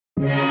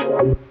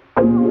Hi,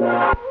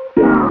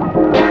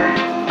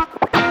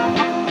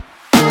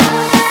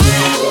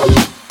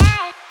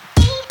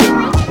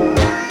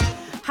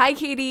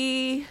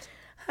 Katie.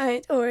 Hi,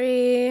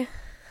 Tori.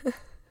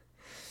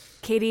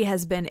 Katie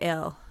has been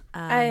ill.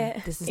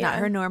 This is not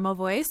her normal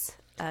voice.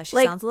 She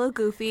sounds a little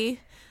goofy.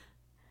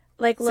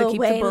 Like so Lil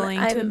keep Wayne, the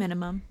bullying to a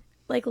minimum.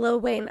 Like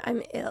Lil Wayne,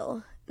 I'm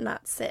ill,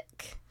 not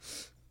sick.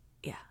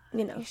 Yeah.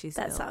 You know, she's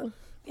that ill. song.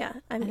 Yeah,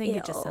 I think ill.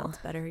 it just sounds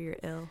better. You're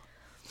ill.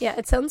 Yeah,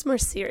 it sounds more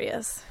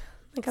serious.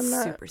 Like I'm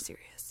not super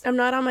serious. I'm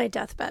not on my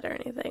deathbed or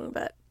anything,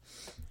 but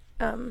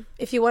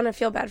if you want to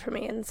feel bad for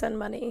me and send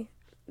money,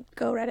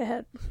 go right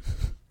ahead.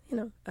 You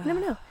know, you never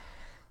know.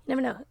 You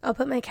never know. I'll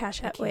put my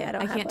cash app. Wait,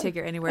 I can't take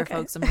her anywhere,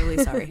 folks. I'm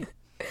really sorry.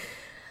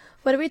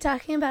 What are we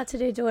talking about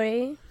today,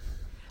 Dory?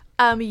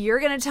 You're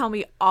going to tell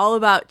me all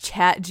about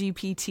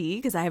ChatGPT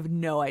because I have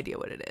no idea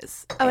what it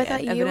is. Oh, I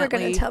thought you were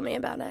going to tell me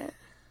about it.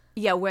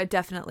 Yeah, we're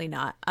definitely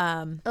not.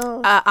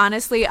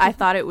 Honestly, I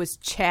thought it was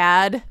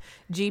Chad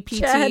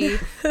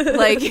GPT.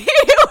 Like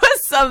it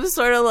was some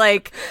sort of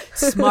like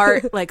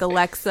smart like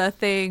Alexa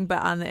thing,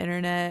 but on the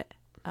internet.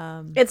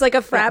 It's like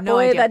a frat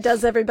boy that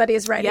does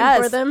everybody's writing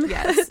for them.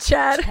 Yes,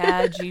 Chad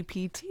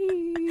GPT.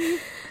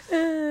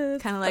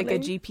 Kind of like a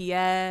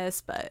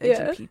GPS, but a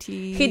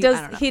GPT.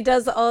 He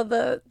does all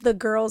the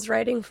girls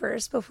writing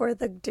first before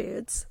the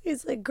dudes.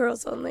 He's like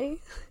girls only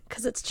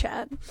because it's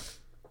Chad.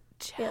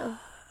 Yeah.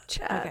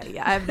 Chad. Okay,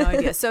 yeah, I have no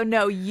idea. So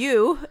no,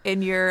 you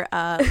in your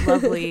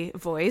lovely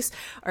voice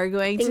are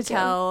going to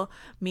tell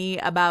me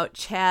about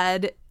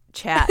chat,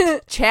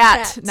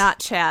 not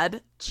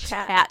Chad.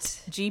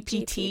 Chat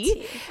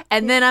GPT.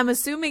 And then I'm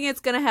assuming it's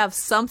going to have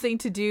something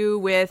to do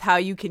with how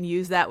you can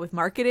use that with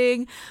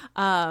marketing.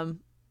 Only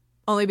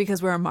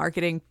because we're a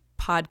marketing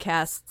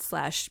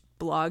podcast /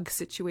 blog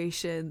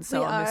situation.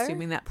 So I'm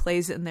assuming that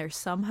plays in there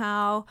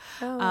somehow.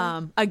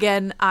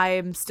 Again,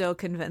 I'm still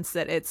convinced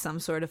that it's some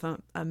sort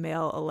of a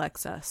male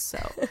Alexa. So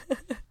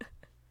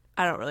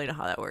I don't really know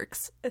how that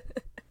works.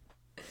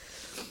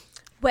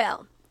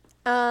 Well,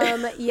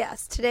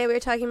 yes. Today we were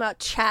talking about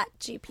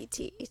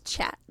ChatGPT.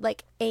 Chat,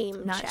 like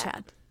AIM. Not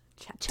Chat.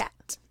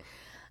 Chat.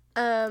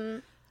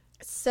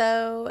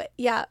 So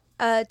yeah,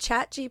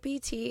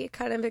 ChatGPT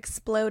kind of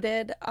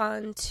exploded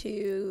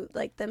onto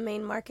like the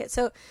main market.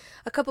 So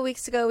a couple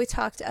weeks ago we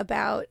talked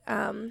about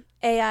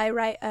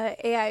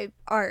AI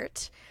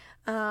art.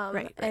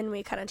 Right. And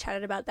we kind of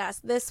chatted about that.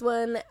 So this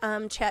one,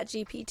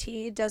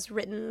 ChatGPT does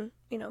written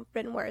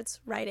words,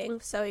 writing,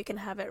 so you can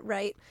have it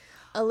write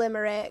a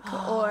limerick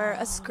or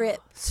a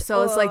script.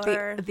 So it's like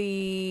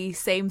the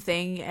same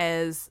thing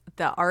as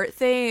the art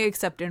thing,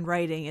 except in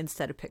writing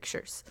instead of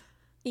pictures.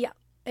 Yeah,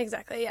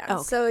 exactly. Yeah.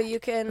 Okay. So you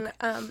can,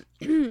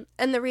 and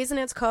the reason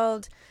it's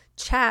called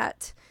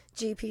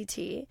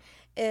ChatGPT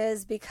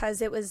is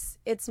because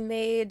it's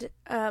made,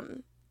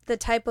 the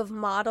type of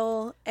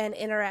model and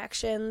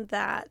interaction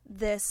that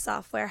this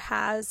software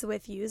has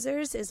with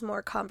users is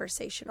more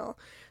conversational.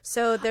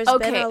 So there's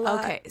been a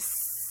lot. Okay.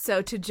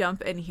 So to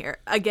jump in here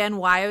again,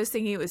 why I was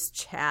thinking it was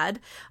Chad,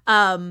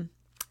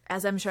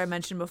 as I'm sure I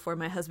mentioned before,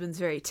 my husband's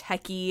very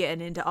techie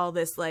and into all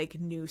this like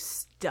new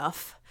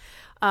stuff.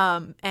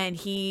 And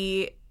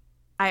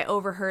I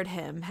overheard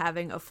him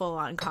having a full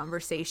on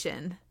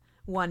conversation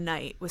one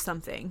night with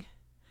something.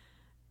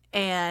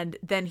 And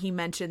then he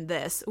mentioned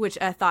this, which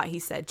I thought he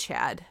said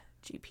Chad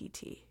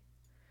GPT.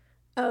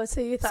 Oh,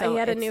 so you thought he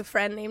had a new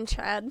friend named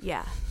Chad?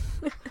 Yeah.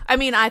 I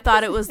mean, I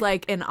thought it was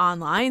like an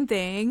online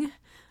thing.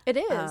 It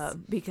is.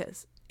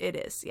 Because it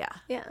is, yeah.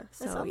 Yeah.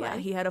 So, yeah,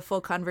 he had a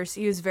full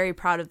conversation. He was very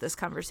proud of this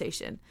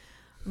conversation.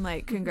 I'm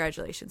like,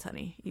 congratulations,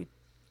 honey.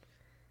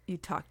 You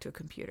talked to a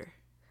computer.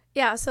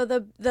 Yeah, so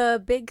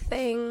the big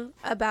thing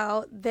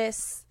about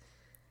this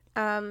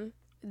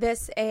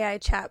this AI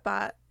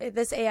chatbot,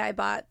 this AI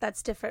bot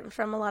that's different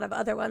from a lot of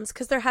other ones,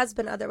 because there has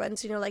been other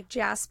ones, like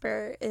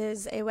Jasper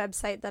is a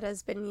website that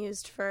has been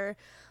used for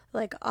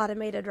like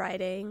automated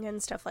writing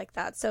and stuff like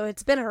that. So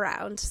it's been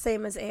around,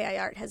 same as AI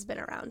art has been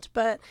around.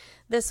 But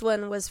this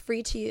one was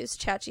free to use.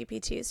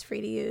 ChatGPT is free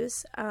to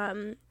use.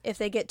 If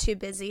they get too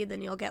busy,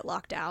 then you'll get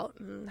locked out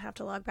and have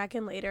to log back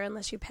in later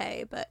unless you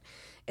pay. But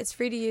it's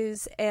free to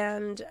use,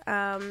 and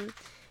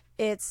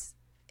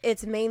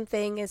its main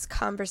thing is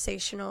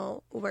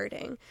conversational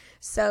wording.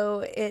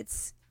 So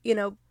it's,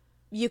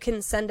 you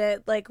can send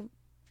it like,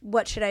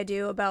 what should I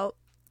do about,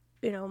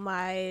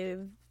 my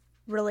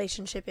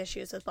relationship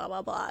issues with blah,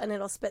 blah, blah. And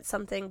it'll spit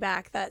something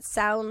back that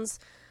sounds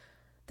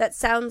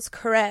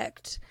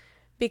correct,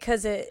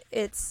 because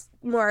it's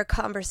more a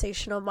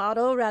conversational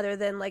model rather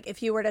than like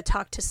if you were to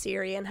talk to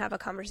Siri and have a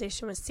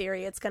conversation with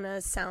Siri, it's going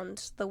to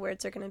sound, the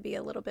words are going to be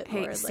a little bit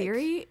more like...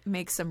 Siri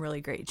makes some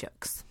really great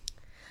jokes.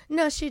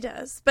 No, she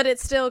does. But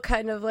it's still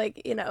kind of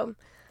like,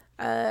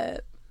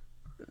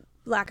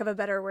 lack of a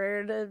better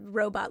word,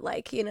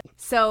 robot-like,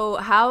 So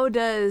how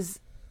does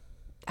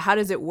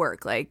it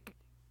work? Like,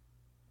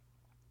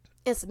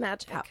 it's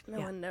magic. No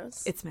one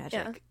knows. It's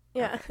magic.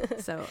 Yeah.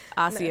 Okay. So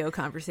ASIO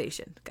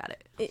conversation. Got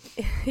it.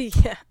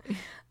 Yeah.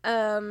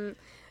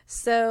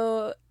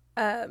 So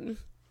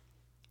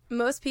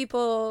most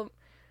people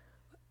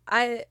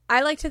I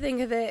like to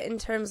think of it in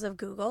terms of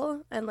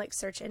Google and like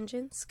search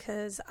engines,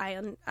 because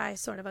I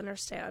sort of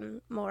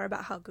understand more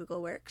about how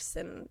Google works,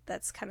 and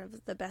that's kind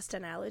of the best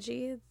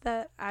analogy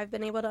that I've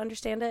been able to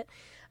understand it.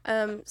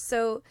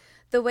 So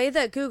the way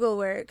that Google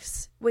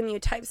works, when you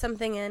type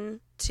something in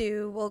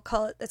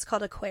it's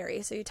called a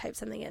query. So you type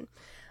something in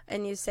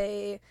and you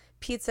say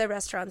pizza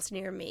restaurants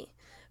near me.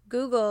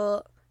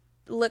 Google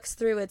looks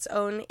through its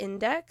own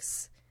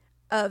index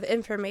of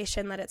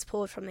information that it's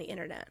pulled from the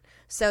internet.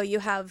 So you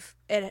have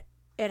it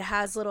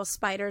has little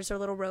spiders or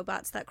little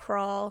robots that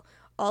crawl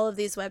all of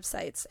these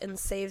websites and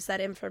saves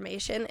that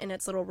information in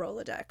its little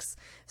Rolodex.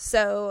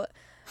 So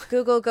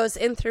Google goes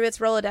in through its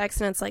Rolodex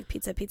and it's like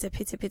pizza, pizza,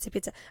 pizza, pizza,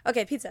 pizza.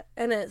 Okay, pizza.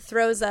 And it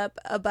throws up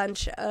a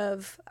bunch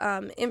of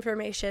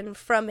information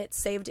from its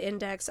saved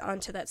index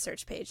onto that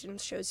search page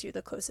and shows you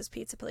the closest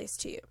pizza place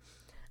to you.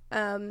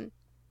 So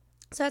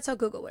that's how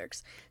Google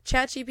works.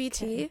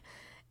 ChatGPT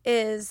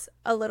is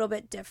a little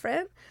bit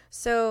different.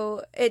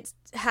 So it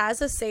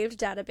has a saved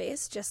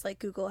database, just like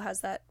Google has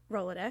that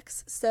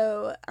Rolodex.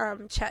 So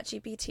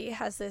ChatGPT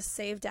has this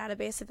saved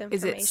database of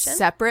information. Is it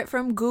separate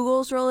from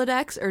Google's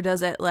Rolodex, or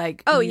does it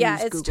like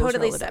it's Google's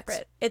totally Rolodex?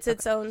 separate. It's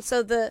its own.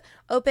 So the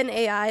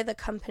OpenAI, the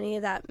company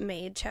that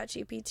made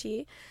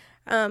ChatGPT,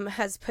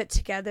 has put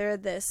together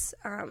this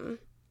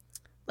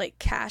like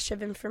cache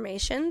of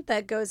information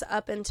that goes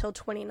up until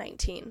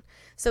 2019.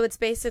 So it's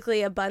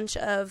basically a bunch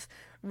of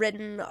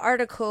written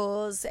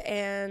articles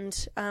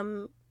and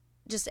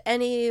just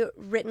any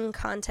written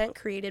content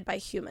created by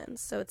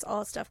humans. So it's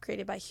all stuff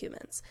created by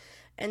humans.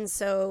 And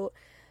so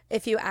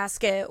if you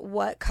ask it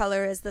what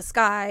color is the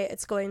sky,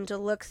 it's going to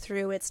look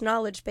through its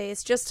knowledge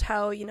base, just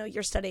how,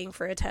 you're studying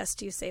for a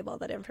test, you save all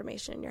that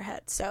information in your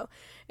head. So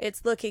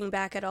it's looking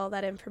back at all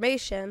that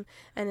information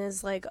and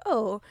is like,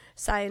 oh,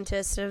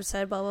 scientists have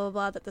said blah, blah,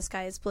 blah, that the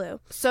sky is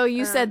blue. So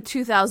you said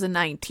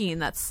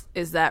 2019.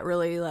 Is that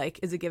really like,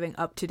 is it giving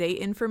up-to-date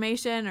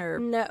information or?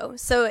 No.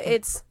 So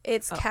its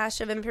cache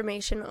of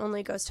information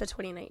only goes to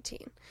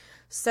 2019.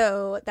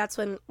 So that's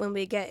when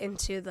we get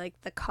into like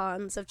the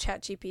cons of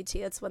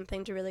ChatGPT. It's one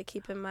thing to really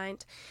keep in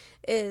mind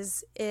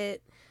is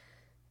it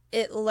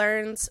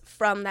learns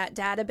from that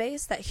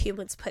database that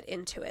humans put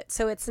into it.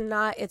 So it's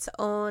not its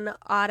own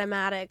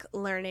automatic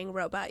learning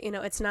robot.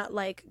 It's not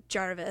like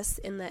Jarvis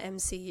in the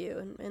MCU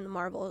and in the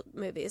Marvel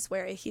movies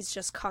where he's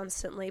just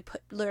constantly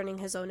learning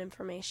his own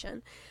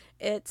information.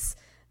 It's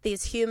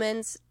these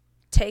humans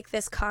take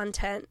this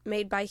content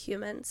made by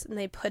humans and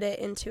they put it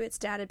into its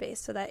database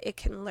so that it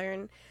can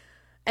learn.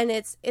 And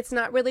it's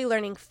not really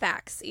learning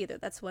facts either.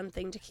 That's one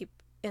thing to keep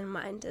in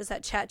mind, is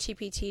that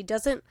ChatGPT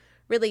doesn't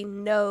really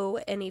know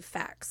any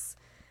facts.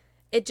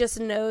 It just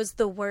knows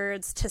the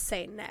words to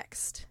say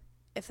next,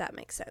 if that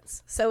makes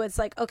sense. So it's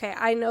like, okay,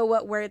 I know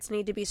what words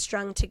need to be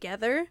strung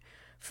together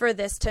for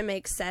this to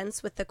make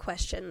sense with the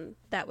question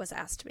that was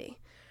asked me.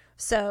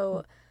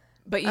 So,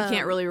 but you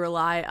can't really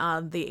rely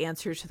on the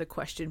answer to the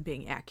question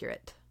being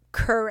accurate.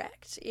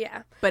 Correct,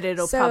 yeah. But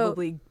it'll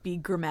probably be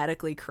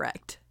grammatically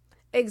correct.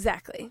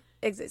 Exactly.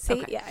 See?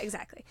 Okay. Yeah,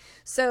 exactly.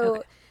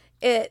 So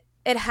it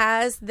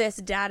has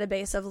this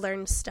database of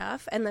learned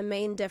stuff, and the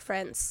main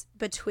difference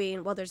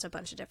between, well, there's a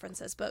bunch of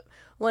differences, but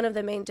one of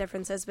the main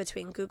differences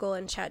between Google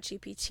and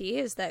ChatGPT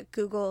is that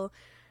Google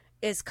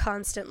is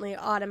constantly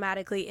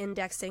automatically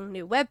indexing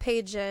new web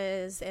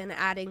pages and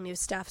adding new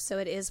stuff, so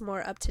it is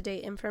more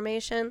up-to-date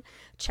information.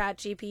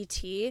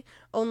 ChatGPT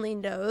only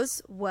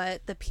knows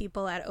what the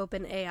people at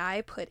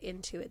OpenAI put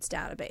into its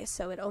database,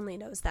 so it only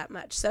knows that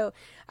much. So,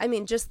 I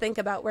mean, just think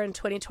about, we're in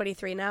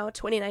 2023 now,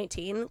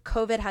 2019,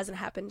 COVID hasn't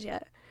happened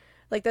yet.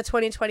 Like, the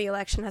 2020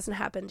 election hasn't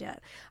happened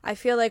yet. I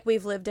feel like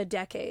we've lived a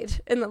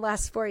decade in the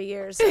last 4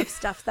 years of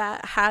stuff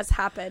that has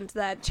happened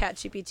that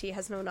ChatGPT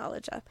has no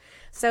knowledge of.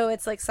 So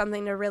it's like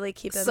something to really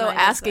keep in mind. So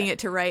asking it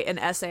to write an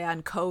essay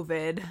on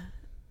COVID.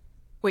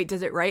 Wait,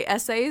 does it write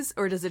essays,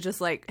 or does it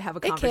just like have a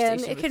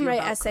conversation? It can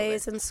write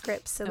essays and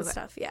scripts and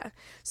stuff. Yeah.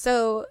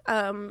 So,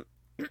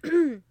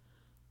 and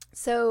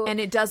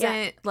it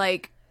doesn't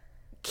like.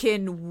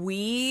 Can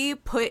we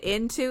put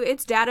into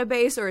its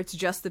database, or it's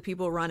just the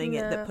people running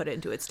it that put it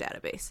into its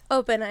database?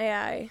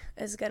 OpenAI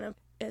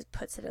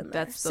puts it in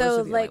there. Those are the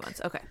only ones.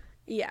 Okay.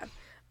 Yeah.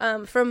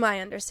 From my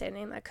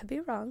understanding, that could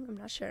be wrong. I'm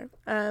not sure.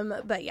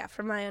 But yeah,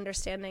 from my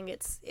understanding,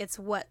 it's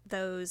what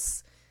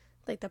those,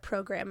 like, the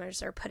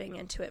programmers are putting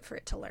into it for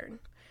it to learn.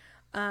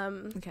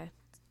 Okay.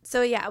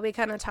 So yeah, we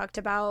kind of talked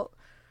about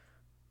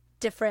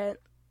different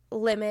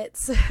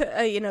limits,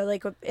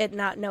 like it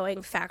not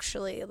knowing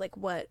factually, like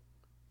what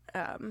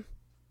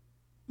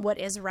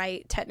is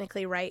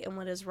technically right, and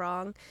what is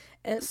wrong.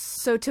 And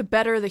so to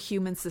better the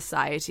human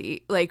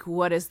society, like,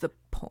 what is the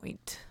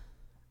point?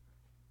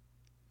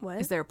 What?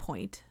 Is there a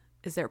point?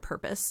 Is there a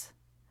purpose?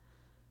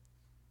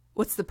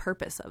 What's the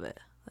purpose of it?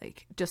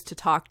 Like, just to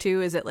talk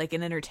to? Is it like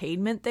an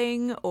entertainment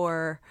thing,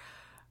 or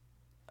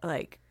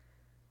like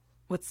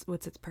what's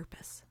its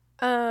purpose?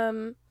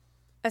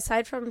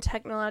 Aside from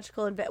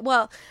technological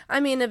well,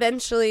 I mean,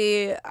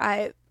 eventually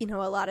a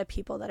lot of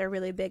people that are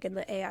really big in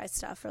the AI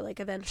stuff are like,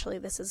 eventually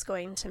this is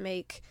going to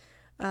make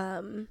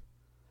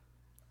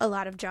a a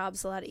lot of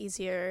jobs a lot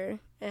easier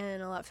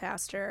and a lot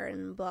faster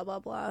and blah blah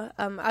blah.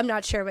 I'm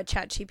not sure what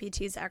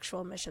ChatGPT's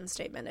actual mission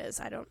statement is.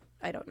 I don't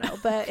know,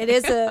 but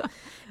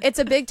it's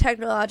a big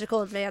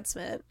technological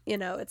advancement.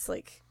 It's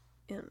like,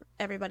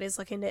 everybody's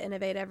looking to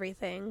innovate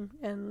everything,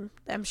 and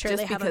I'm sure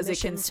just they have a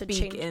mission because it to can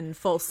speak change in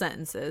full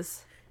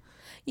sentences.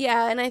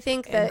 Yeah, and I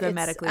think that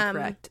grammatically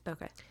correct.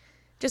 Okay.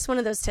 Just one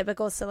of those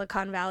typical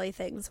Silicon Valley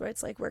things where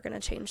it's like, we're going to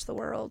change the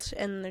world,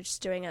 and they're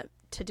just doing it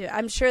to do it.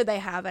 I'm sure they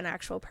have an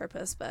actual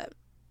purpose, but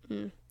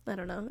I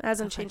don't know. It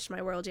hasn't changed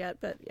my world yet,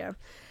 but yeah.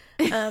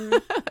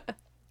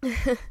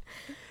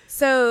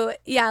 So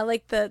yeah,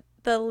 like the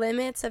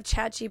limits of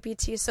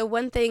ChatGPT. So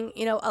one thing,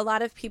 a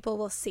lot of people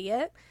will see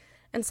it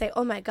and say,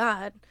 oh my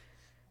God,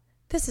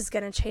 this is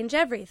going to change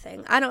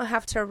everything. I don't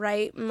have to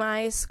write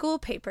my school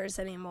papers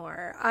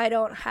anymore. I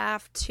don't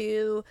have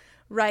to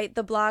write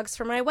the blogs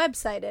for my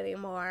website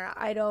anymore.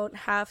 I don't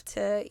have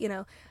to,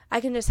 I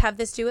can just have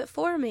this do it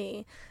for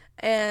me.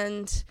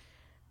 And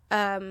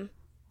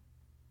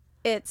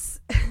it's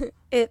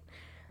a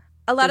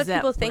lot Does of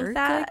people that think work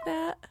that. like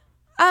that?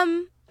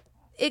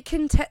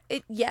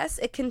 Yes,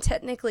 it can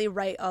technically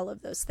write all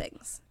of those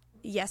things.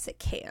 Yes, it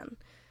can.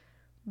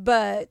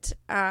 But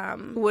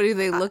what do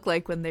they look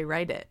like when they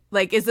write it?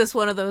 Like, is this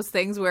one of those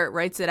things where it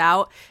writes it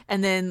out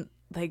and then,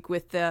 like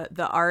with the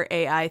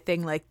RAI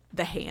thing, like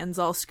the hands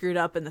all screwed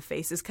up and the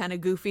face is kind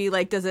of goofy?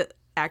 Like, does it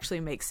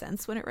actually make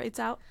sense when it writes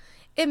out?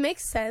 It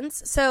makes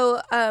sense.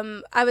 So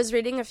I was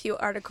reading a few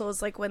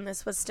articles, like when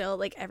this was still,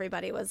 like,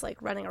 everybody was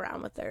like running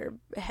around with their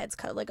heads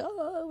cut, like,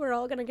 oh, we're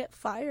all gonna get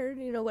fired,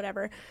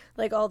 whatever,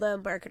 like all the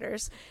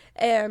marketers.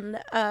 And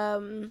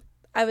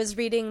I was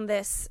reading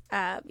this,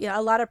 a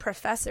lot of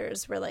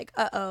professors were like,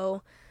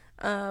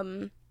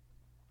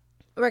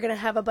 we're going to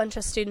have a bunch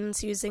of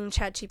students using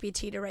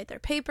ChatGPT to write their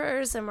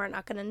papers, and we're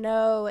not going to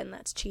know, and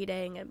that's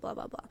cheating, and blah,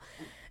 blah, blah.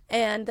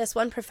 And this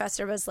one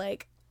professor was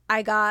like,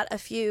 I got a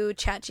few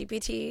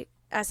ChatGPT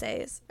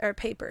essays or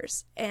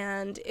papers,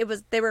 and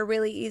they were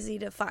really easy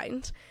to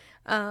find.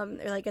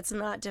 They're like, it's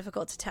not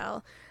difficult to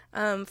tell.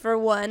 For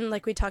one,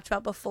 like we talked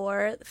about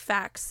before,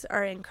 facts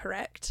are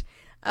incorrect.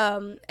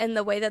 And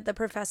the way that the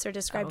professor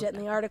described it in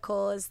the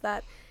article is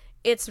that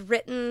it's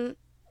written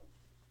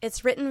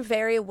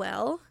very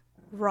well,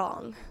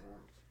 wrong.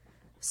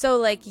 So,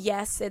 like,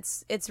 yes,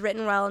 it's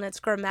written well and it's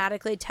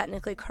grammatically,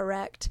 technically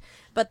correct,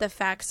 but the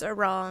facts are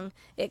wrong.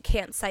 It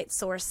can't cite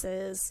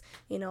sources,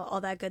 all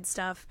that good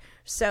stuff.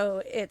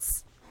 So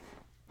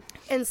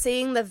and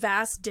seeing the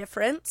vast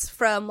difference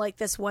from, like,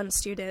 this one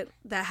student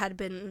that had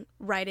been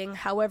writing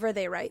however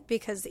they write,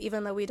 because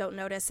even though we don't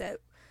notice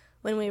it,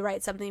 when we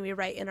write something, we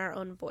write in our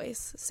own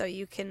voice. So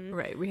you can,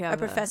 right, we have a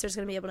professor's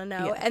going to be able to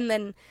know. Yeah. And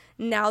then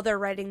now they're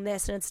writing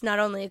this, and it's not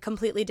only a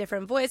completely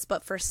different voice,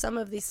 but for some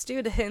of these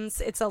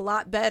students, it's a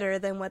lot better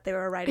than what they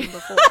were writing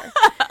before.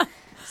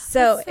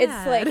 So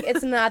it's like,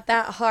 it's not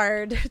that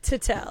hard to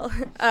tell.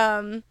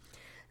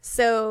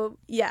 So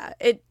yeah,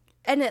 it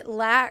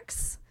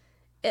lacks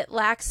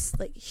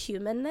like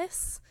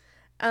humanness.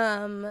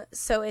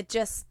 So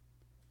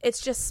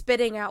it's just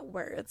spitting out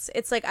words.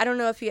 It's like, I don't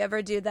know if you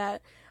ever do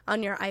that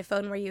on your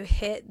iPhone where you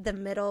hit the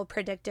middle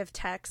predictive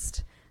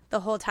text the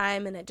whole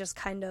time and it just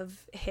kind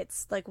of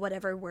hits like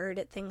whatever word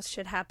it thinks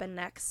should happen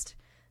next.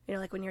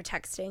 Like when you're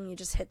texting, you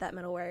just hit that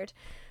middle word.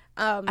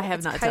 I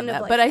have not done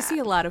that, like but I see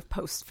a lot of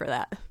posts for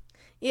that.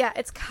 Yeah,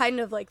 it's kind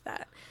of like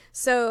that.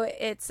 So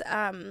it's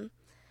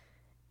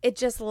it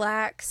just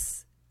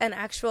lacks an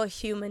actual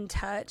human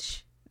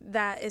touch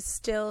that is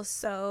still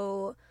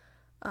so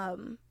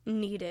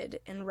needed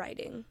in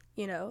writing.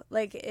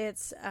 Like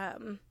it's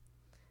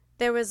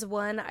there was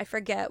one, I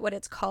forget what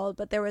it's called,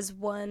 but there was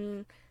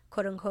one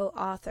quote-unquote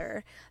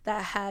author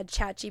that had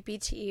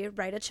ChatGPT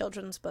write a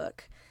children's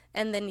book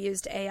and then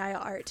used AI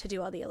art to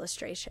do all the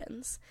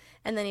illustrations.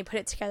 And then he put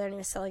it together and he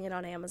was selling it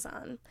on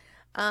Amazon.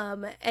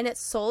 And it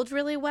sold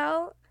really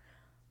well,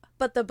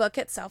 but the book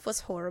itself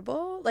was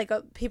horrible. Like,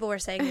 people were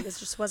saying it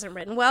just wasn't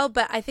written well,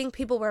 but I think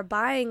people were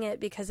buying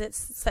it because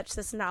it's such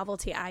this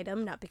novelty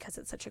item, not because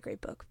it's such a great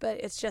book, but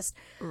it's just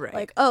right.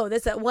 Like, oh,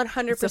 this is a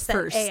 100%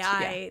 first,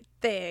 AI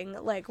thing.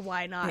 Like,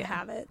 why not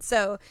have it?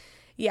 So,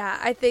 yeah,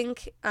 I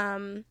think,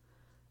 and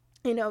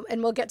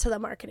we'll get to the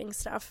marketing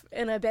stuff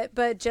in a bit,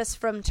 but just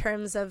from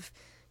terms of,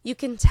 you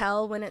can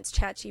tell when it's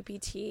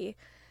ChatGPT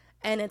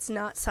and it's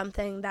not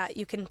something that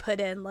you can put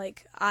in,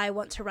 like, I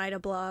want to write a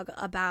blog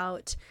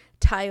about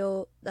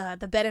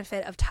the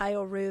benefit of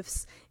tile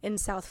roofs in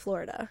South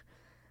Florida,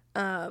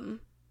 and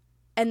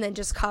then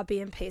just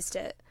copy and paste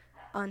it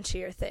onto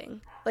your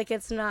thing. Like,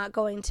 it's not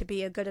going to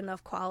be a good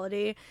enough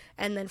quality,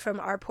 and then from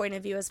our point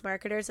of view as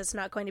marketers, it's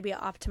not going to be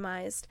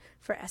optimized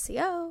for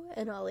SEO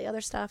and all the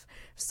other stuff.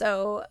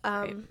 So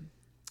Right.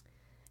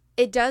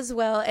 It does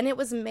well, and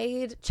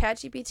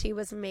ChatGPT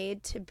was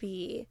made to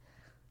be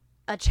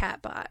a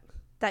chatbot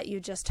that you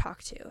just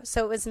talk to.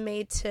 So it was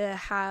made to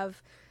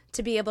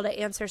be able to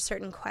answer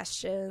certain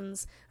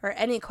questions or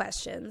any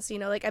questions.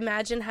 Like,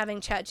 imagine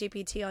having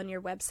ChatGPT on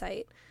your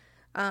website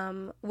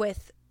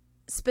with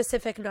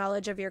specific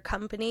knowledge of your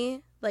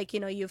company. Like,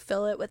 you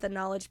fill it with a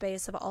knowledge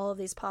base of all of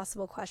these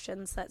possible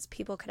questions that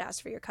people could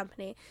ask for your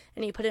company,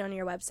 and you put it on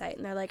your website,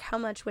 and they're like, how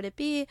much would it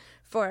be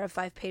for a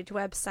 5-page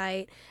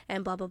website,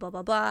 and blah, blah, blah,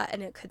 blah, blah.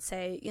 And it could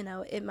say,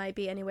 it might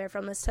be anywhere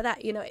from this to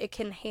that. It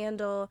can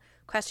handle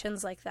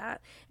questions like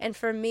that. And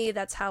for me,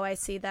 that's how I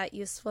see that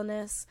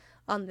usefulness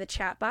on the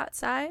chatbot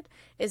side,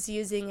 is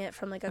using it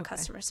from like a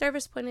customer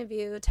service point of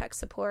view, tech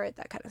support,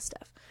 that kind of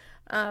stuff.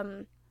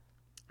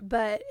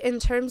 But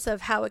in terms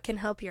of how it can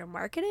help your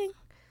marketing,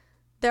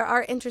 there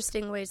are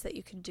interesting ways that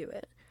you can do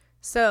it.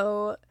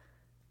 So,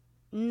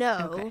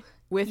 no.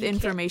 With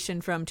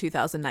information from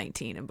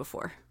 2019 and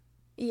before.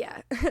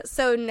 Yeah.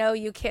 So, no,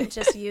 you can't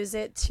just use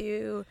it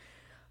to,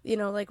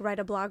 like write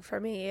a blog for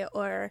me,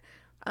 or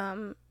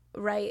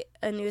write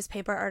a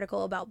newspaper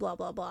article about blah,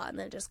 blah, blah, and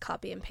then just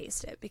copy and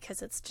paste it,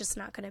 because it's just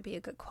not going to be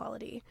a good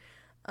quality.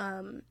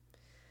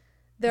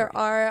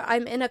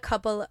 I'm in a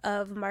couple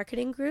of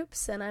marketing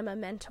groups, and I'm a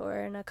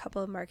mentor in a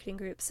couple of marketing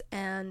groups,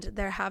 and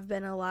there have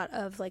been a lot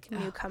of like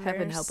newcomers.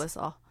 Heaven help us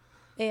all.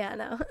 Yeah,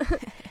 no.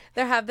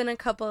 There have been a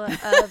couple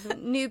of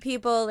new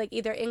people, like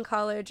either in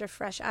college or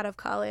fresh out of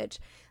college,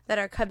 that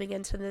are coming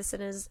into this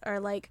and are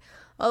like,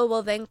 oh,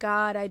 well, thank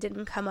God I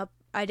didn't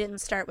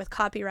start with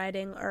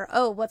copywriting, or,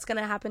 oh, what's going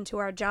to happen to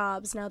our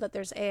jobs now that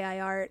there's AI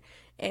art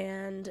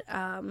and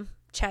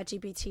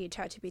ChatGPT.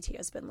 ChatGPT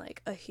has been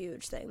like a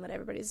huge thing that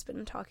everybody's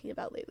been talking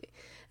about lately.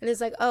 And it's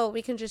like, oh,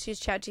 we can just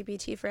use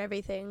ChatGPT for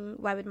everything.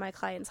 Why would my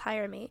clients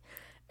hire me?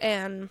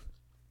 And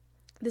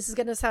this is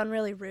going to sound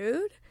really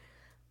rude,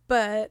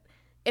 but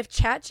if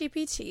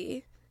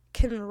ChatGPT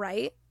can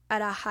write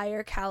at a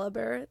higher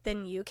caliber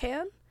than you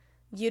can,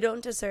 you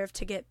don't deserve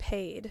to get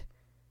paid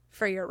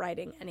for your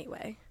writing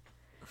anyway.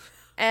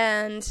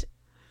 And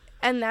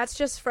that's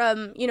just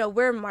from,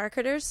 we're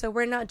marketers, so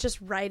we're not just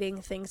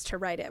writing things to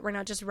write it. We're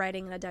not just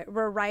writing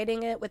we're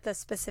writing it with a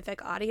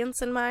specific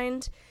audience in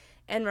mind,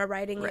 and we're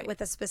writing it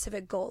with a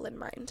specific goal in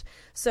mind.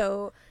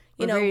 So,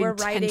 we're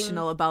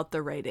intentional about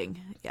the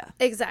writing. Yeah.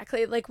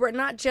 Exactly. Like, we're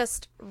not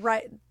just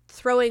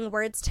throwing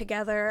words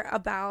together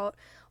about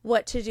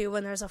what to do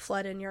when there's a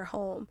flood in your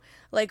home.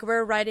 Like,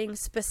 we're writing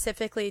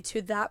specifically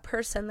to that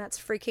person that's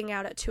freaking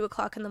out at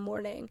 2:00 in the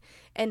morning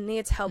and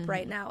needs help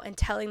right now, and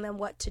telling them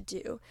what to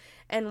do.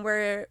 And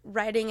we're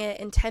writing it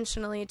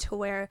intentionally to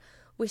where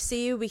we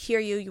see you, we hear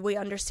you, we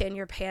understand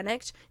you're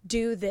panicked,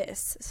 do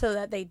this, so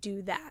that they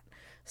do that.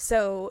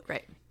 So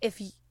if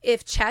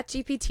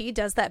ChatGPT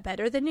does that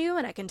better than you,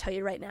 and I can tell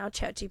you right now,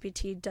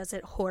 ChatGPT does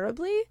it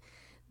horribly,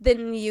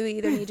 then you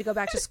either need to go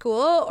back to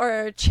school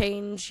or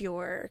change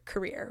your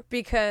career,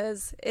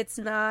 because it's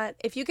not,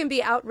 if you can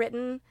be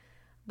outwritten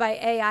by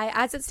AI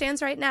as it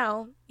stands right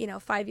now,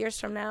 5 years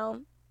from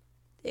now,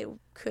 it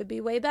could be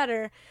way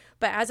better.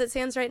 But as it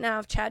stands right now,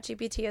 if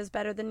ChatGPT is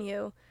better than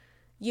you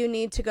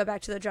need to go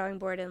back to the drawing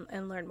board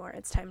and learn more.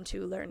 It's time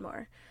to learn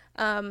more.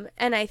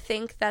 And I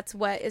think that's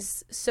what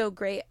is so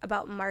great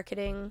about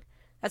marketing.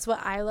 That's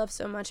what I love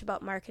so much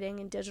about marketing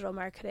and digital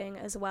marketing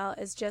as well,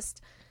 is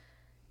just,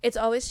 it's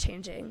always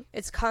changing.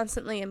 It's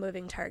constantly a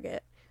moving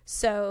target.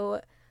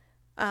 So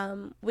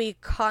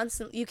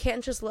you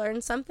can't just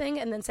learn something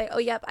and then say, oh,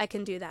 yep, I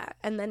can do that,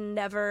 and then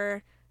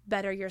never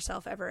better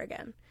yourself ever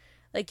again.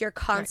 Like, you're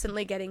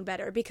constantly getting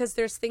better, because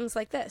there's things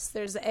like this.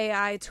 There's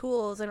AI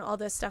tools and all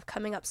this stuff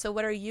coming up. So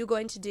what are you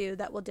going to do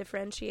that will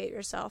differentiate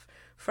yourself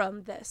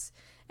from this?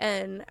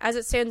 And as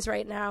it stands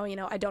right now,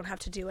 I don't have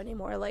to do any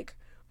more like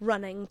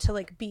running to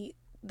like beat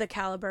the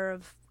caliber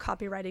of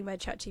copywriting by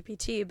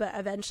ChatGPT, but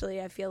eventually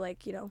I feel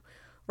like,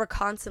 we're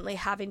constantly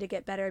having to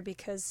get better,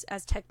 because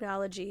as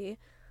technology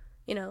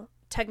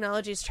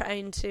is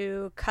trying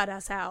to cut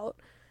us out,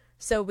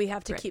 so we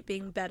have to keep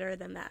being better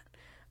than that.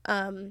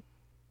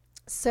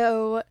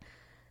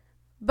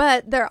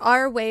 But there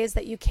are ways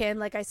that you can,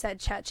 like I said,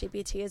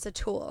 ChatGPT is a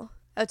tool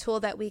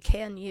that we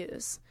can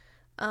use.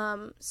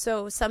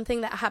 So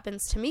something that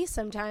happens to me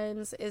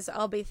sometimes is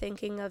I'll be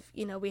thinking of,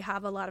 we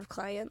have a lot of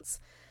clients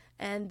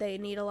and they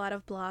need a lot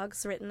of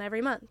blogs written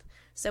every month.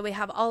 So we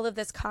have all of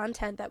this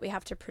content that we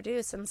have to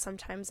produce, and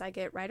sometimes I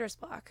get writer's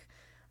block.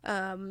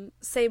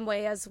 Same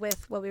way as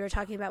with what we were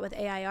talking about with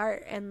AI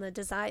art and the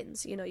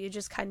designs, you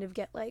just kind of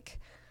get like,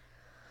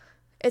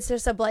 it's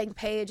just a blank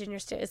page, and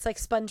it's like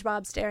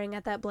SpongeBob staring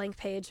at that blank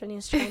page when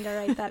he's trying to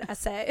write that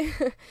essay,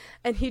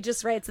 and he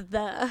just writes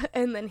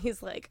and then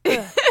he's like,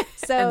 ugh.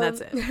 So, and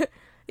that's it.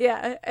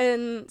 Yeah.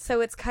 And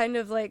so it's kind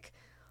of like,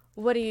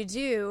 what do you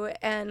do?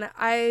 And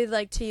I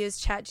like to use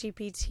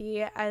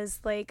ChatGPT as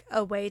like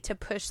a way to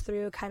push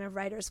through kind of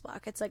writer's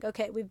block. It's like,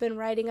 okay, we've been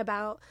writing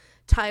about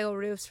tile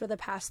roofs for the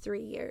past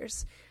 3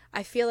 years.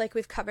 I feel like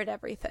we've covered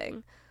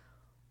everything.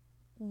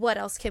 What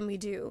else can we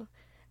do?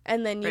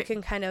 And then you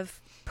can kind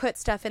of put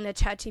stuff into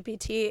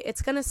ChatGPT.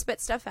 It's going to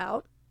spit stuff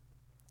out,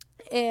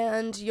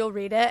 and you'll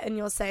read it and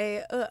you'll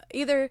say,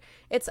 either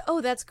it's,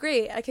 oh, that's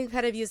great, I can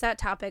kind of use that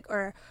topic,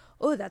 or,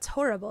 oh, that's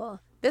horrible,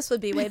 this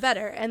would be way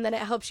better. And then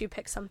it helps you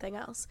pick something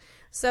else.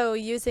 So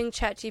using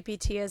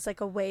ChatGPT as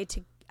like a way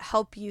to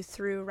help you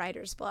through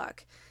writer's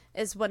block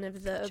is one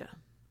of the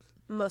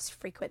most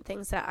frequent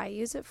things that I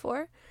use it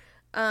for.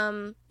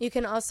 You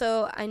can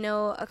also, I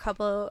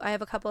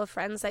have a couple of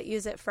friends that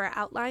use it for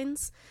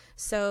outlines.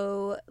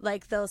 So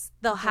like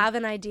they'll have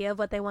an idea of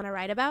what they want to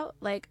write about.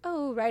 Like,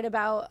 write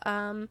about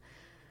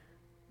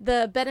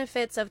the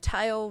benefits of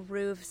tile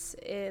roofs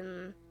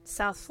in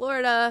South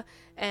Florida,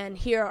 and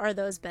here are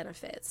those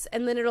benefits.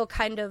 And then it'll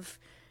kind of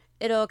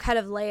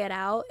lay it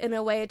out in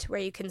a way to where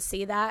you can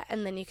see that,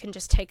 and then you can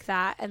just take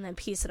that and then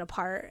piece it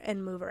apart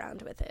and move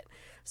around with it.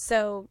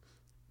 So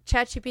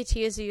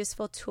ChatGPT is a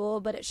useful tool,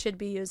 but it should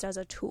be used as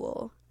a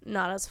tool,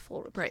 not as a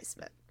full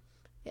replacement.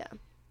 Right.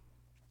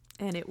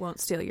 Yeah. And it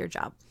won't steal your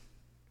job.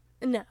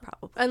 No.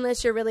 Probably.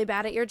 Unless you're really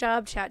bad at your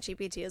job,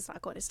 ChatGPT is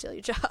not going to steal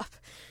your job.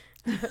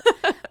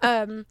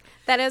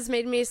 That has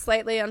made me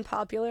slightly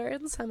unpopular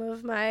in some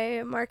of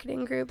my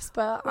marketing groups,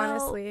 but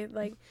honestly,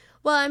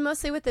 I'm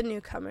mostly with the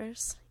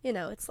newcomers.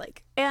 It's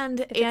like,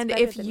 and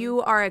if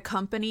you are a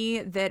company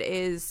that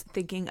is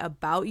thinking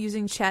about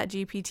using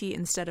ChatGPT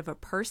instead of a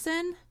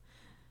person,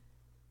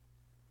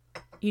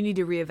 you need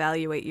to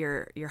reevaluate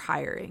your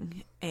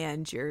hiring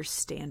and your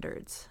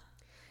standards.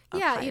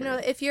 Yeah, hiring.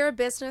 If you're a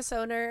business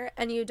owner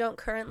and you don't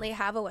currently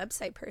have a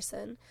website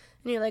person,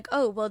 and you're like,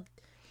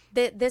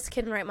 this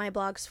can write my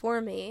blogs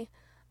for me.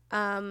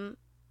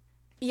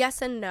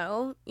 Yes and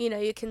no.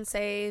 You can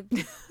say,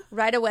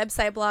 write a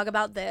website blog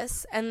about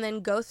this, and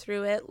then go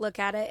through it, look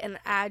at it, and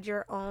add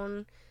your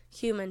own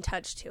human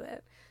touch to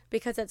it.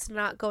 Because it's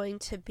not going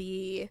to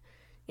be,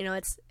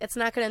 it's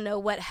not going to know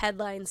what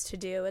headlines to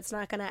do. It's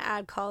not going to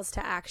add calls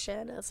to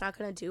action. It's not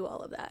going to do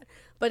all of that.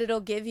 But it'll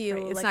give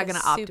you It's not going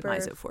to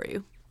optimize it for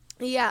you.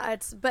 Yeah,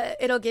 but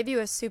it'll give you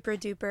a super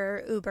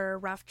duper uber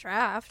rough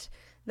draft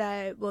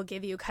that will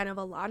give you kind of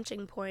a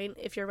launching point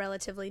if you're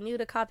relatively new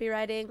to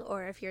copywriting,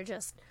 or if you're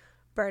just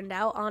burned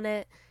out on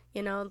it.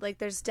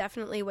 There's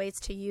definitely ways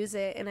to use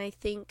it. And I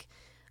think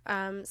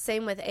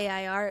same with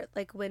AI art,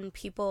 like when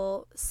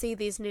people see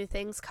these new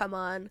things come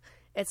on,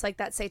 it's like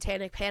that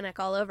satanic panic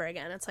all over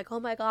again. It's like, oh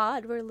my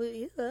God, we're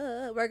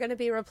going to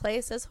be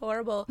replaced. It's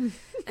horrible.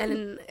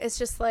 And it's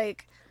just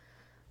like,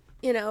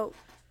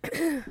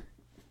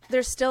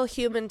 there's still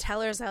human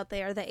tellers out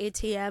there. The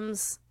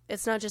ATMs,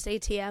 it's not just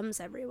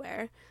ATMs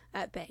everywhere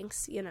at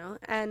banks,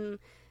 and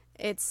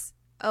it's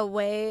a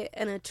way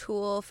and a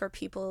tool for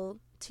people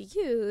to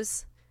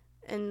use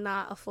and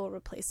not a full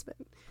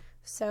replacement.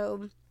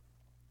 So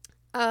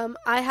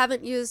I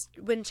haven't used,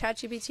 when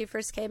ChatGPT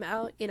first came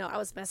out, I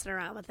was messing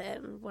around with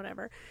it and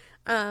whatever.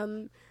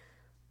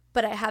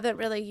 But I haven't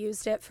really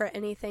used it for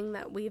anything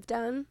that we've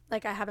done.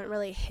 Like, I haven't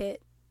really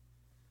hit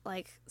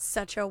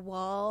such a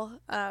wall.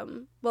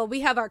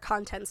 We have our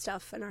content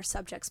stuff and our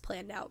subjects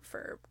planned out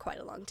for quite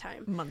a long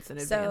time. Months in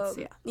advance,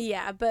 yeah.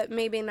 Yeah, but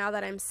maybe now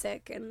that I'm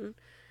sick and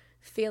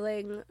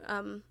feeling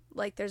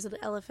like there's an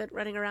elephant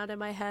running around in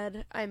my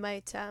head, I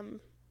might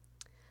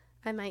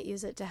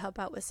use it to help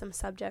out with some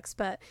subjects.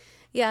 But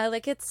yeah,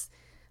 it's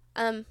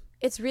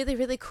really,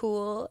 really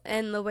cool,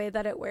 and the way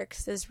that it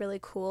works is really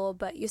cool,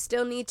 but you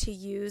still need to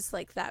use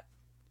that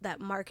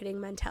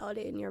marketing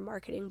mentality in your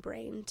marketing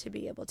brain to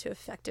be able to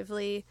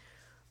effectively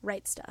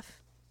write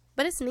stuff.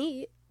 But it's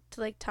neat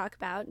to talk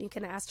about. You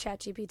can ask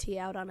ChatGPT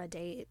out on a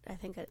date. I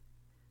think it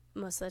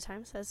most of the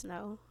time says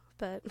no,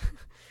 but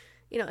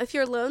if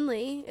you're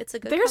lonely, it's a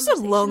good There's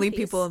some lonely piece.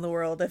 People in the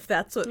world, if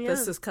that's what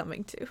this is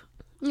coming to.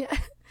 Yeah.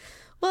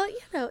 Well,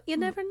 you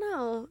never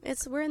know.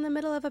 We're in the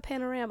middle of a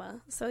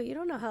panorama, so you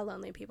don't know how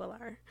lonely people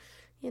are.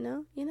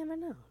 You never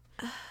know.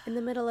 In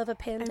the middle of a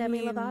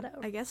pandemic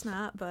Lovato. I guess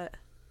not, but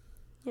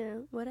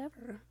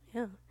whatever.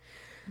 Yeah.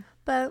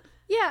 But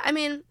yeah,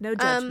 no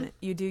judgment.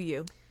 You do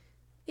you.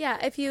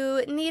 Yeah, if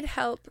you need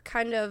help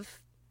kind of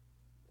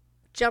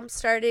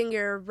jump-starting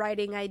your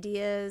writing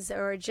ideas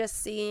or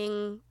just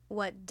seeing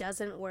what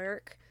doesn't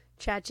work,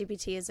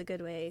 ChatGPT is a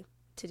good way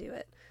to do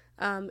it.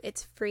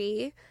 It's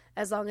free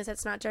as long as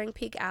it's not during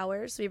peak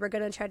hours. We were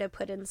going to try to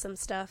put in some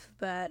stuff,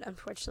 but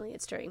unfortunately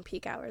it's during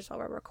peak hours while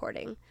we're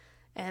recording.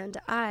 And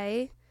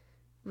I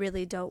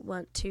really don't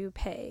want to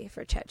pay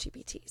for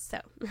ChatGPT, so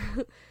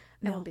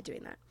I won't be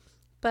doing that.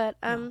 But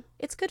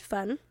it's good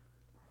fun.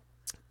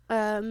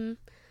 I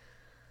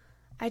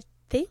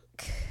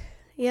think,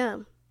 yeah.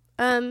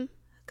 Okay.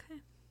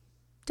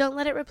 Don't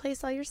let it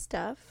replace all your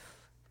stuff,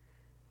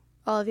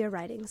 all of your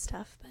writing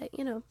stuff, but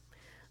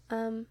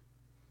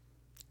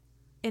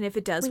and if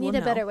it does, we need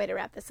a better way to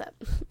wrap this up.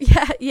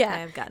 yeah.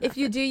 I've got if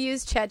you do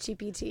use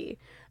ChatGPT,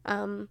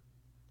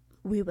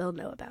 we will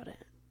know about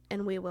it.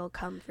 And we will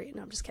come for you.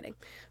 No, I'm just kidding.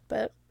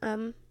 But,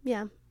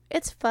 yeah,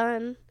 it's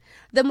fun.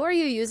 The more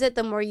you use it,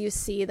 the more you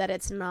see that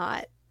it's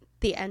not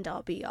the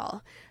end-all,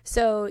 be-all.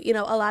 So, a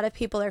lot of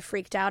people are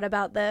freaked out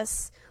about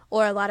this,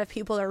 or a lot of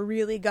people are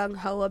really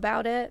gung-ho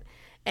about it.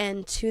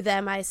 And to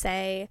them, I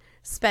say,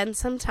 spend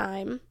some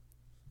time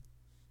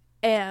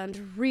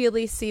and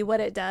really see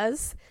what it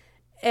does.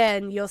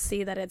 And you'll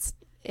see that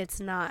it's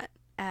not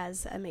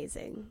as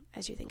amazing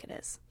as you think it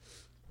is.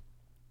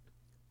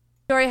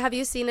 Dory, have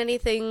you seen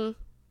anything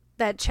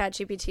that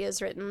ChatGPT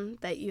has written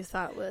that you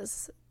thought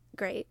was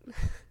great?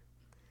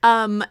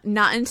 Not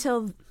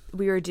until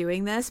we were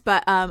doing this,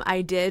 but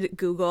I did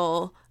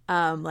Google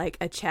like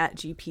a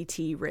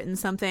ChatGPT written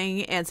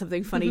something, and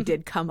something funny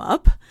did come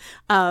up.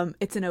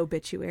 It's an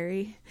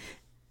obituary,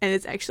 and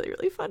it's actually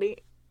really funny.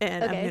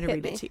 And I'm going to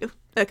read it to you.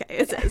 Okay,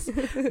 it says,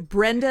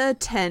 Brenda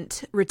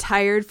Tent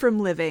retired from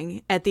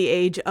living at the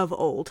age of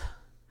old,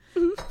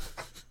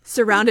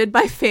 surrounded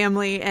by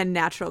family and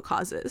natural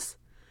causes.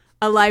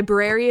 A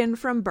librarian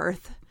from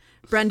birth,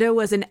 Brenda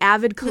was an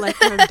avid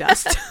collector of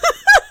dust.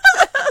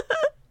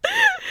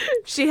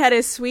 She had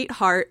a sweet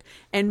heart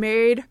and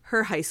married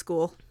her high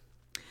school.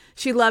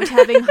 She loved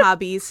having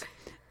hobbies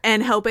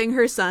and helping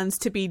her sons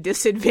to be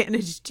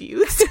disadvantaged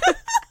youths.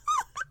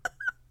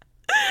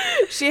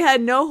 She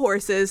had no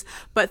horses,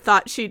 but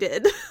thought she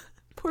did.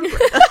 Poor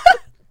Brenda.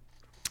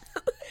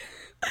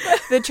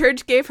 The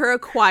church gave her a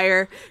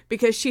choir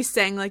because she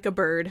sang like a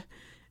bird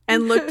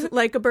and looked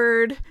like a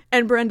bird,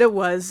 and Brenda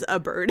was a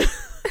bird.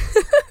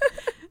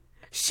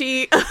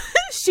 She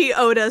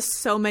owed us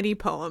so many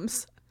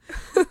poems.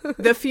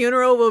 The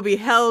funeral will be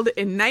held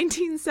in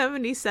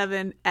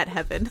 1977 at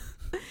heaven.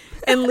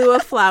 In lieu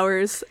of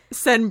flowers,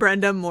 send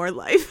Brenda more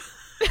life.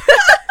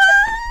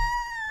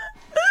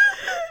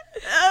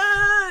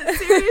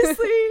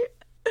 Seriously.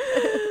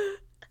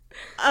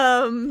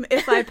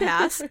 If I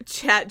pass,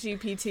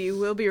 ChatGPT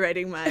will be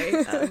writing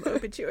my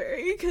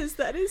obituary, because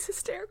that is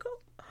hysterical.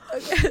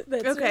 Okay,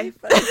 that's okay. Really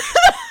funny.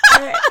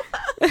 All right.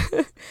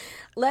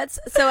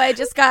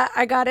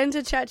 I got into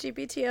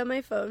ChatGPT on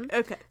my phone.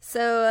 Okay.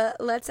 So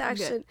let's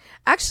actually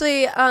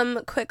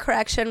quick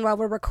correction while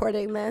we're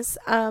recording this.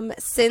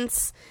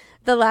 Since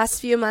the last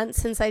few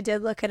months, since I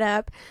did look it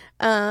up,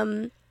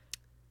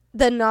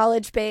 the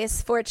knowledge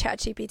base for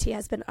ChatGPT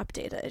has been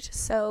updated.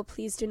 So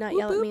please do not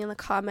yell at me in the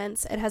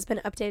comments. It has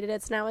been updated.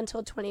 It's now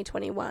until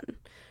 2021.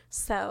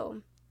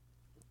 So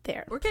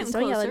there. We're getting Please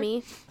don't closer. yell at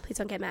me. Please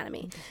don't get mad at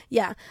me.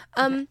 Yeah.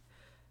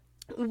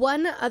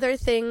 One other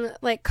thing,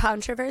 like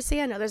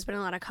controversy. I know there's been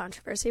a lot of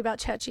controversy about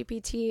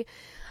ChatGPT.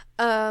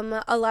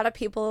 A lot of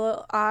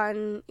people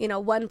on,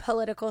 one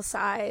political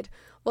side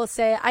will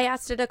say, I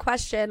asked it a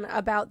question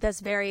about this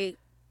very,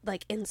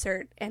 like,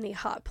 insert any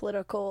hot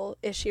political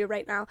issue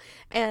right now,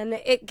 and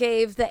it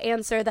gave the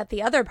answer that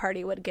the other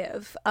party would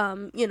give.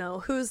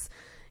 Who's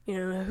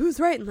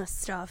writing this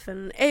stuff,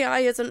 and AI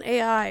isn't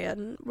AI,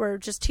 and we're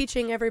just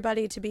teaching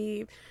everybody to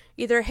be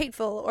either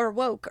hateful or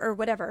woke or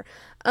whatever.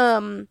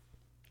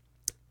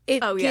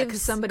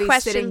 Because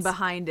somebody's sitting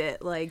behind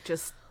it, like,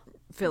 just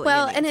filling in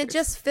and answers. it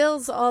just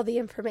fills all the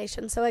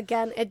information. So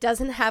again, it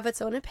doesn't have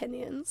its own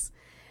opinions.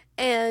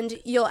 And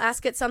you'll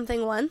ask it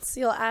something once.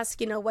 You'll ask,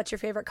 what's your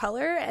favorite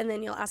color? And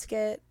then you'll ask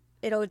it,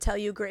 it'll tell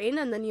you green.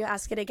 And then you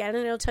ask it again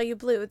and it'll tell you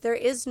blue. There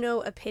is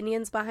no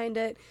opinions behind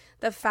it.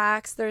 The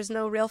facts, there's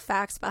no real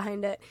facts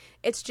behind it.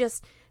 It's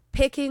just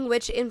picking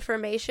which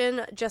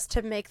information just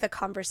to make the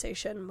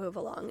conversation move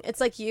along.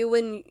 It's like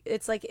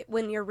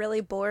when you're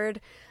really bored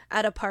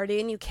at a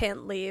party and you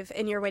can't leave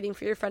and you're waiting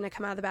for your friend to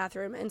come out of the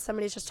bathroom and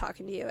somebody's just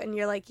talking to you and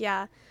you're like,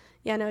 yeah,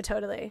 no,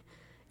 totally.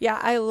 Yeah,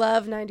 I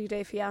love 90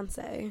 Day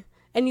Fiancé.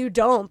 And you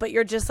don't, but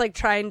you're just like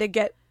trying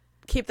to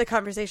keep the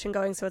conversation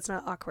going so it's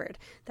not awkward.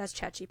 That's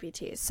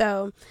ChatGPT.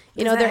 So,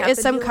 there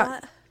is some...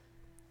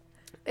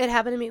 It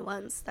happened to me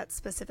once, that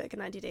specific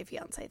 90 Day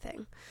Fiancé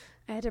thing.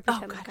 I had to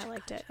pretend I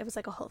liked it. It was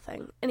like a whole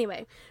thing.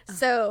 Anyway,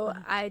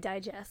 I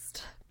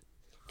digest.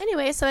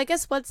 Anyway, so I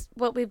guess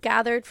what we've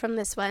gathered from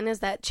this one is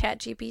that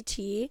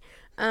ChatGPT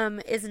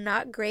is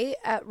not great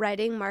at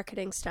writing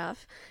marketing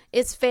stuff.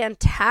 It's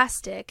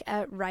fantastic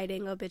at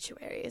writing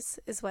obituaries,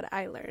 is what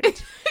I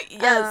learned.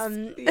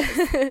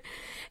 Yes.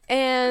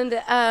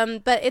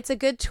 But it's a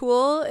good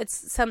tool.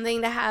 It's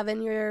something to have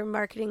in your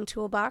marketing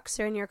toolbox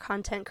or in your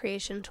content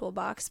creation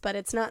toolbox, but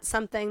it's not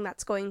something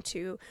that's going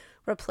to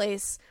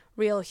replace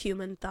real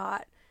human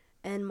thought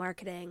and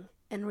marketing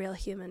and real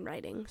human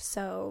writing.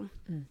 So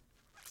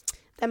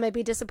that might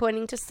be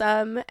disappointing to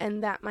some,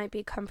 and that might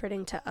be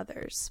comforting to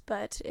others,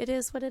 but it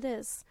is what it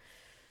is,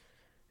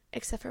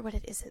 except for what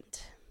it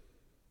isn't.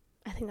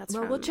 I think that's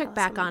we'll check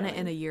back on it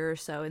in a year or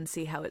so and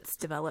see how it's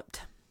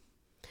developed.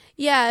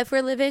 Yeah, if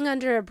we're living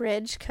under a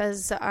bridge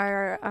because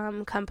our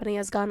company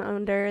has gone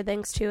under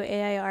thanks to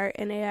AI art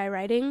and AI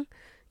writing,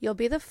 you'll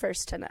be the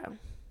first to know.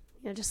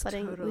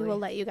 We will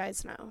let you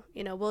guys know.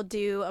 We'll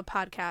do a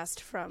podcast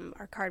from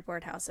our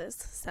cardboard houses.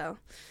 So,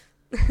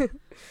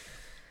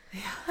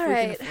 yeah, all we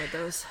right. can afford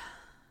those.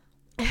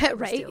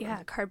 Right?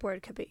 Yeah,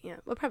 cardboard could be. Yeah,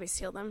 we'll probably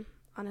steal them.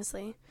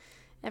 Honestly,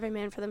 every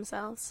man for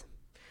themselves.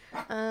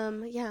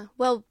 Yeah.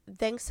 Well,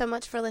 thanks so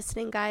much for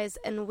listening, guys,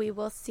 and we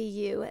will see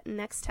you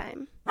next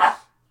time.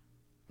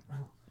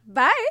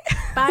 Bye.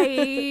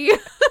 Bye.